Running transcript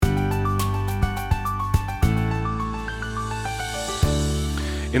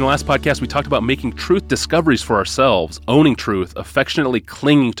In the last podcast, we talked about making truth discoveries for ourselves, owning truth, affectionately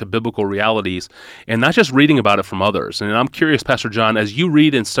clinging to biblical realities, and not just reading about it from others. And I'm curious, Pastor John, as you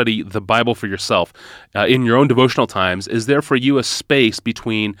read and study the Bible for yourself, in your own devotional times, is there for you a space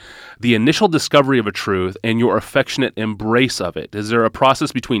between the initial discovery of a truth and your affectionate embrace of it? Is there a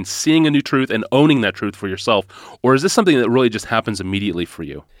process between seeing a new truth and owning that truth for yourself? Or is this something that really just happens immediately for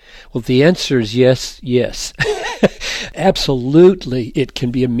you? Well, the answer is yes. Absolutely, it can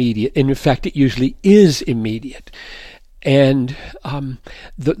be immediate. And in fact, it usually is immediate. And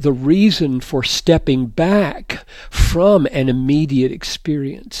the reason for stepping back from an immediate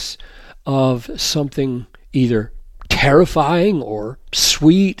experience of something either terrifying or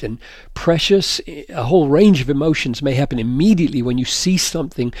sweet and precious, a whole range of emotions may happen immediately when you see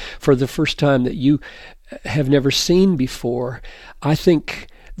something for the first time that you have never seen before. I think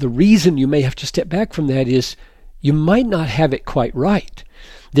the reason you may have to step back from that is you might not have it quite right.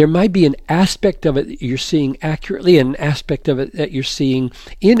 There might be an aspect of it that you're seeing accurately and an aspect of it that you're seeing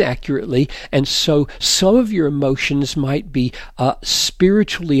inaccurately. And so some of your emotions might be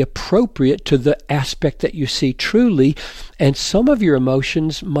spiritually appropriate to the aspect that you see truly. And some of your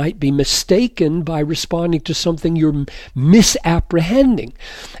emotions might be mistaken by responding to something you're misapprehending.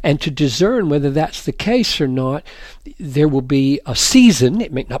 And to discern whether that's the case or not, there will be a season.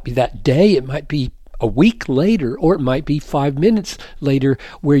 It may not be that day. It might be a week later, or it might be 5 minutes later,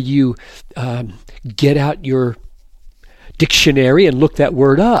 where you get out your dictionary and look that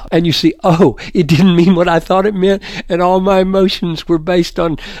word up, and you see, oh, it didn't mean what I thought it meant, and all my emotions were based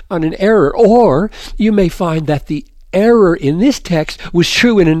on an error. Or you may find that the error in this text was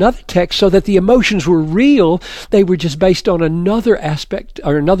true in another text, so that the emotions were real. They were just based on another aspect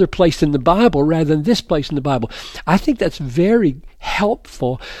or another place in the Bible rather than this place in the Bible. I think that's very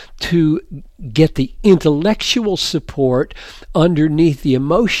helpful to get the intellectual support underneath the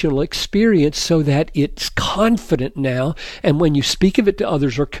emotional experience so that it's confident now. And when you speak of it to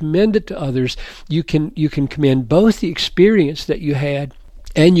others or commend it to others, you can commend both the experience that you had,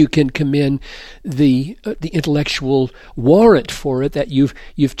 and you can commend the intellectual warrant for it that you've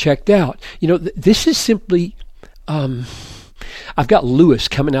checked out. You know, this is simply, I've got Lewis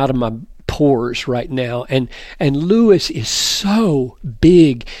coming out of my pores right now, and Lewis is so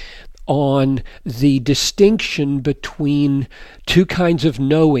big on the distinction between two kinds of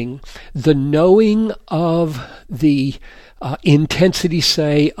knowing: the knowing of the intensity,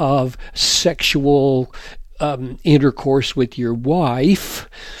 say, of sexual intercourse with your wife,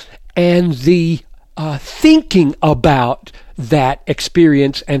 and the thinking about that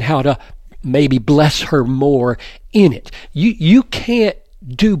experience and how to maybe bless her more in it. You can't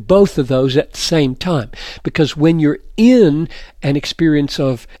do both of those at the same time, because when you're in an experience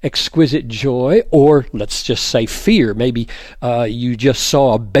of exquisite joy, or let's just say fear, maybe you just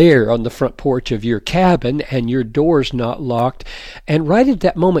saw a bear on the front porch of your cabin and your door's not locked, and right at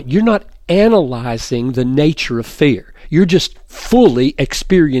that moment you're not analyzing the nature of fear. You're just fully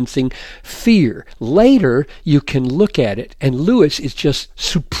experiencing fear. Later, you can look at it, and Lewis is just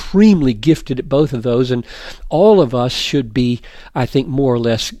supremely gifted at both of those, and all of us should be, I think, more or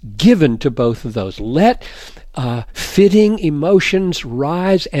less given to both of those. Let fitting emotions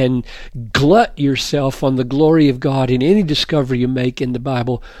rise and glut yourself on the glory of God in any discovery you make in the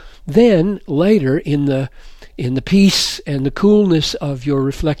Bible. Then, later, in the peace and the coolness of your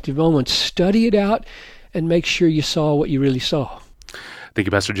reflective moments, study it out and make sure you saw what you really saw. Thank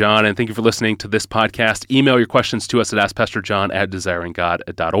you, Pastor John, and thank you for listening to this podcast. Email your questions to us at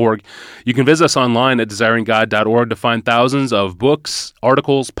askpastorjohn@desiringgod.org. You can visit us online at desiringgod.org to find thousands of books,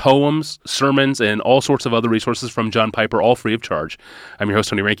 articles, poems, sermons, and all sorts of other resources from John Piper, all free of charge. I'm your host,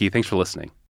 Tony Reinke. Thanks for listening.